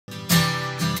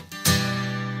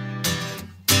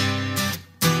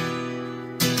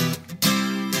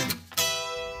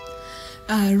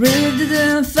I really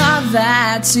didn't thought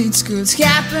that it could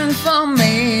happen for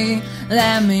me.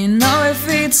 Let me know if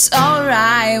it's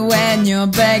alright when you're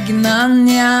begging on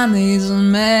your knees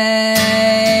and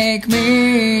make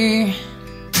me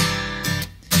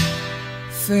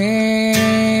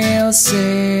feel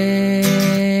sick.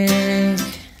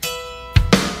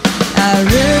 I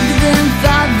really didn't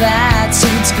thought that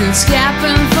it could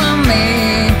happen for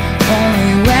me.